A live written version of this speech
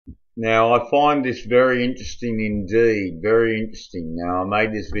Now I find this very interesting indeed, very interesting. Now I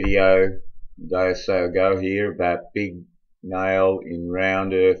made this video a day or so ago here about big nail in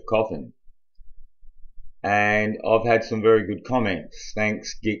round earth coffin, and I've had some very good comments.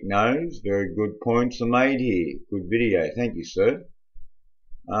 Thanks Geek Knows, very good points are made here. Good video, thank you sir.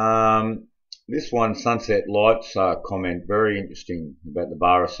 This one, Sunset Lights comment, very interesting about the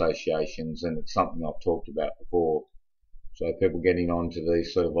bar associations, and it's something I've talked about before. So people getting on to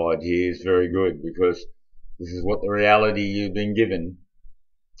these sort of ideas, very good, because this is what the reality you've been given,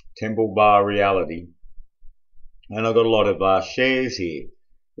 temple bar reality. And I've got a lot of shares here.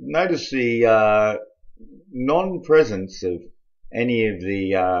 But notice the non-presence of any of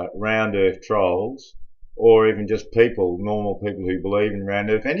the round earth trolls, or even just people, normal people who believe in round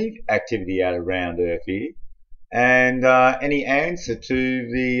earth, any activity out of round earth here, and any answer to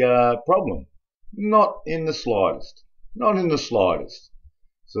the problem. Not in the slightest. Not in the slightest.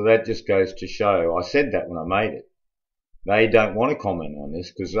 So that just goes to show, I said that when I made it. They don't want to comment on this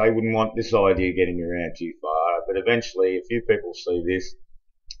because they wouldn't want this idea getting around too far. But eventually, a few people see this,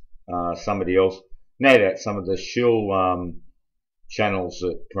 somebody else, no doubt some of the shill channels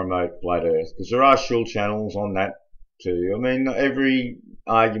that promote flat earth, because there are shill channels on that too. I mean, every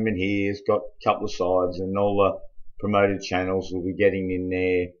argument here has got a couple of sides, and all the promoted channels will be getting in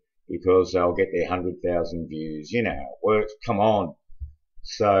there because they'll get their 100,000 views. You know how it works. Come on.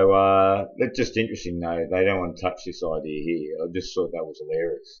 So that's just interesting though. They don't want to touch this idea here. I just thought that was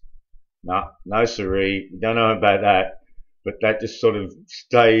hilarious. No siree. Don't know about that. But that just sort of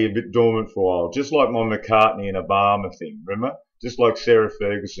stay a bit dormant for a while. Just like my McCartney and Obama thing, remember? Just like Sarah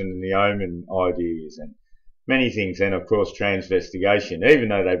Ferguson and the Omen ideas and many things. And of course transvestigation. Even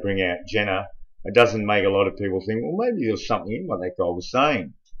though they bring out Jenner, it doesn't make a lot of people think, well, maybe there's something in what that guy was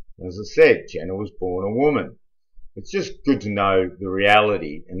saying. As I said, Jenner was born a woman. It's just good to know the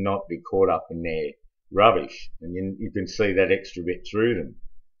reality and not be caught up in their rubbish. And you can see that extra bit through them,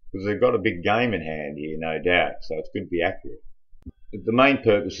 because they've got a big game in hand here, no doubt. So it's good to be accurate. But the main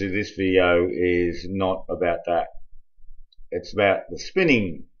purpose of this video is not about that. It's about the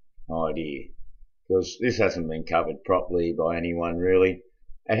spinning idea, because this hasn't been covered properly by anyone really.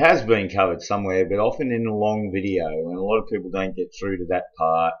 It has been covered somewhere, but often in a long video, and a lot of people don't get through to that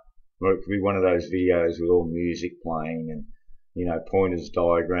part. Or it could be one of those videos with all music playing and, you know, pointers,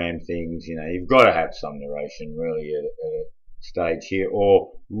 diagram things. You know, you've got to have some narration really at a stage here,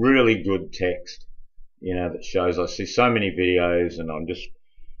 or really good text, you know, that shows. I see so many videos and I'm just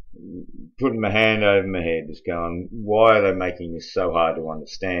putting my hand over my head, just going, why are they making this so hard to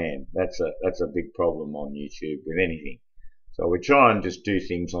understand? That's a big problem on YouTube with anything. So we try and just do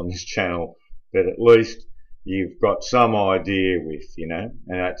things on this channel that at least you've got some idea with, you know.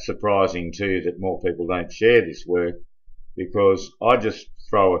 And it's surprising too that more people don't share this work, because I just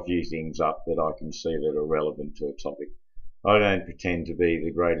throw a few things up that I can see that are relevant to a topic. I don't pretend to be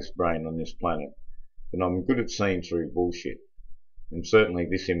the greatest brain on this planet, but I'm good at seeing through bullshit. And certainly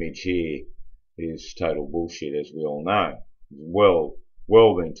this image here is total bullshit, as we all know. It's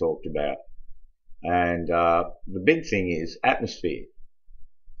well been talked about. And the big thing is atmosphere.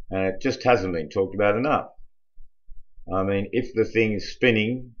 And it just hasn't been talked about enough. I mean, if the thing is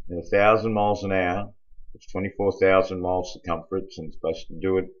spinning at 1,000 miles an hour, it's 24,000 miles circumference, and it's supposed to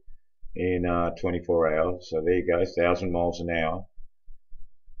do it in 24 hours. So there you go, 1,000 miles an hour.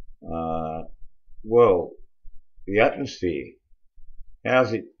 Well, the atmosphere,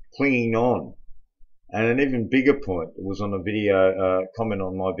 how's it clinging on? And an even bigger point that was on a video, comment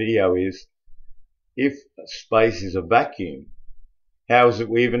on my video is, if space is a vacuum, how is it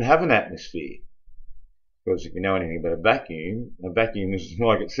we even have an atmosphere? Because if you know anything about a vacuum is,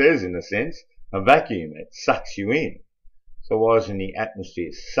 like it says in a sense, a vacuum. It sucks you in. So why isn't the atmosphere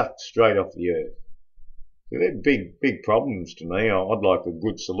sucked straight off the earth? So they're big problems to me. I'd like a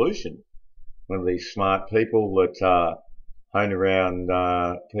good solution. One of these smart people that hone around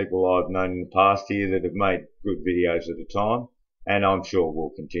people I've known in the past here that have made good videos at a time, and I'm sure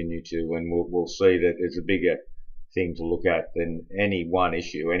we'll continue to, and we'll see that there's a bigger thing to look at than any one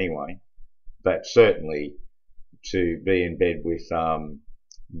issue anyway. But certainly to be in bed with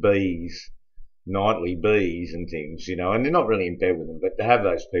bees, nightly bees and things, you know, and they're not really in bed with them, but to have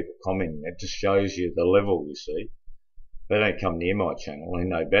those people commenting, it just shows you the level, you see. They don't come near my channel, they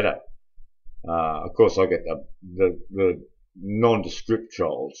know better. Of course I get the nondescript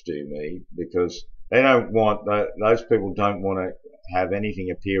trolls do me, because they don't want, those people don't want to have anything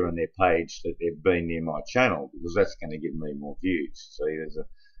appear on their page that they've been near my channel, because that's going to give me more views. See,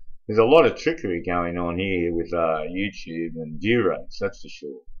 there's a lot of trickery going on here with YouTube and view rates, that's for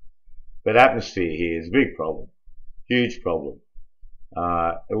sure. But atmosphere here is a big problem, huge problem.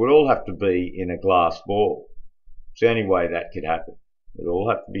 it would all have to be in a glass ball. It's the only way that could happen. It would all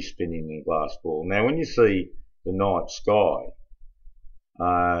have to be spinning in a glass ball. Now, when you see the night sky,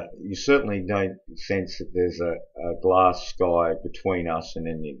 you certainly don't sense that there's a glass sky between us and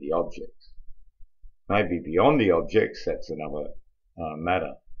any of the objects. Maybe beyond the objects, that's another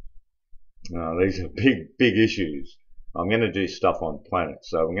matter. These are big issues. I'm going to do stuff on planets,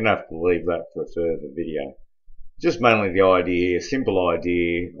 so I'm going to have to leave that for a further video. Just mainly the idea, a simple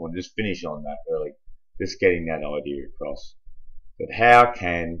idea, I'll just finish on that really, just getting that idea across. But how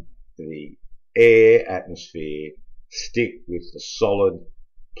can the air atmosphere stick with the solid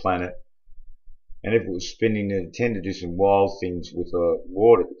planet? And if it was spinning, it would tend to do some wild things with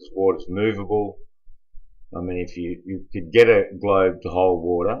water, because water's movable. I mean, if you could get a globe to hold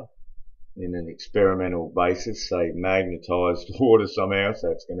water in an experimental basis, say magnetized water somehow,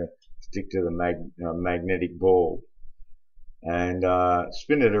 so it's going to stick to the magnetic ball, and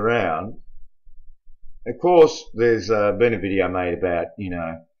spin it around. Of course, there's been a video made about,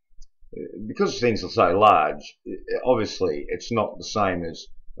 because things are so large, obviously it's not the same as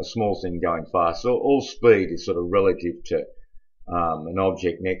a small thing going fast. So all speed is sort of relative to an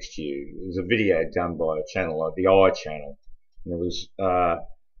object next to you. There's a video done by a channel like the I channel, and it was,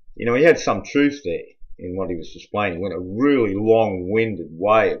 he had some truth there in what he was explaining. He went a really long-winded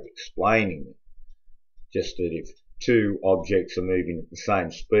way of explaining it. Just that if two objects are moving at the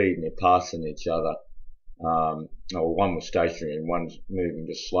same speed and they're passing each other, or one was stationary and one's moving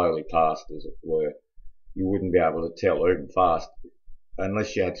just slowly past, as it were, you wouldn't be able to tell, or even fast,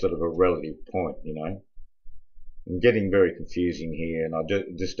 unless you had sort of a relative point, I'm getting very confusing here, and I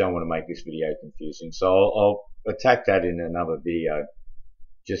just don't want to make this video confusing, so I'll attack that in another video,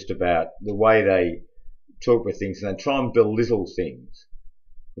 just about the way they talk about things, and they try and belittle things.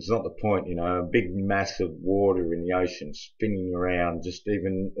 It's not the point, a big mass of water in the ocean spinning around,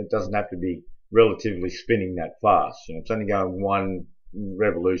 it doesn't have to be relatively spinning that fast. It's only going one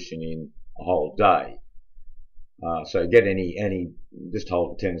revolution in a whole day. So get just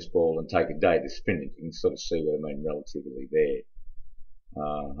hold a tennis ball and take a day to spin it. You can sort of see what I mean relatively there.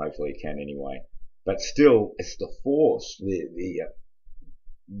 Hopefully you can anyway. But still, it's the force,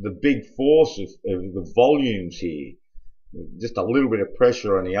 the big force of the volumes here. Just a little bit of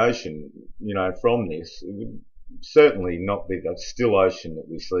pressure on the ocean, from this. It would certainly not be the still ocean that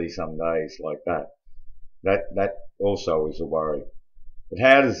we see some days like that. That also is a worry. But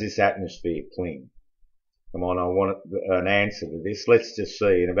how does this atmosphere cling? Come on, I want an answer to this. Let's just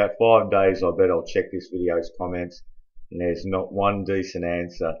see. In about 5 days, I bet I'll check this video's comments, and there's not one decent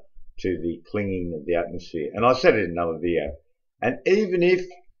answer to the clinging of the atmosphere. And I said it in another video. And even if,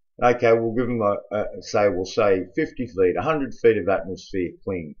 okay, we'll give them we'll say 50 feet, 100 feet of atmosphere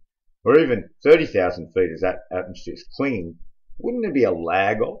cling, or even 30,000 feet as atmosphere is clinging, wouldn't there be a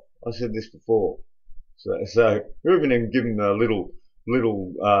lag off? I said this before. So we're even giving them a little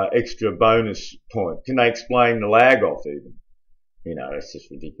extra bonus point. Can they explain the lag off even? That's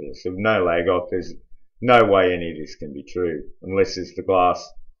just ridiculous. If no lag off, there's no way any of this can be true unless it's the glass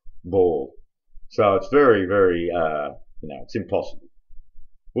ball. So it's very, very, it's impossible.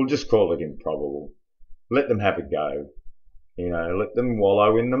 We'll just call it improbable. Let them have a go. Let them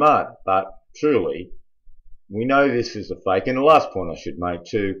wallow in the mud. But truly, we know this is a fake. And the last point I should make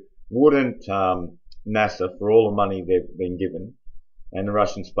too, wouldn't NASA, for all the money they've been given, and the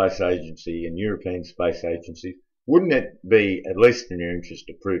Russian Space Agency and European Space Agency, wouldn't it be at least in their interest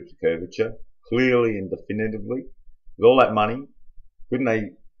to prove the curvature clearly and definitively? With all that money, couldn't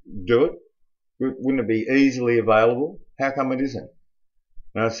they do it? Wouldn't it be easily available? How come it isn't?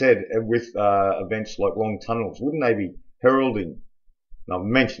 And I said, with events like long tunnels, wouldn't they be heralding? And I've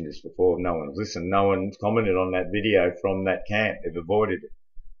mentioned this before, no one's listened, no one's commented on that video from that camp, they've avoided it.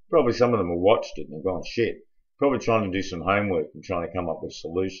 Probably some of them have watched it and have gone, shit. Probably trying to do some homework and trying to come up with a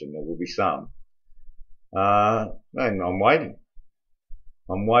solution. There will be some. And I'm waiting.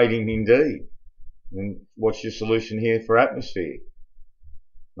 I'm waiting indeed. And what's your solution here for atmosphere?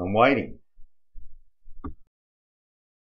 I'm waiting.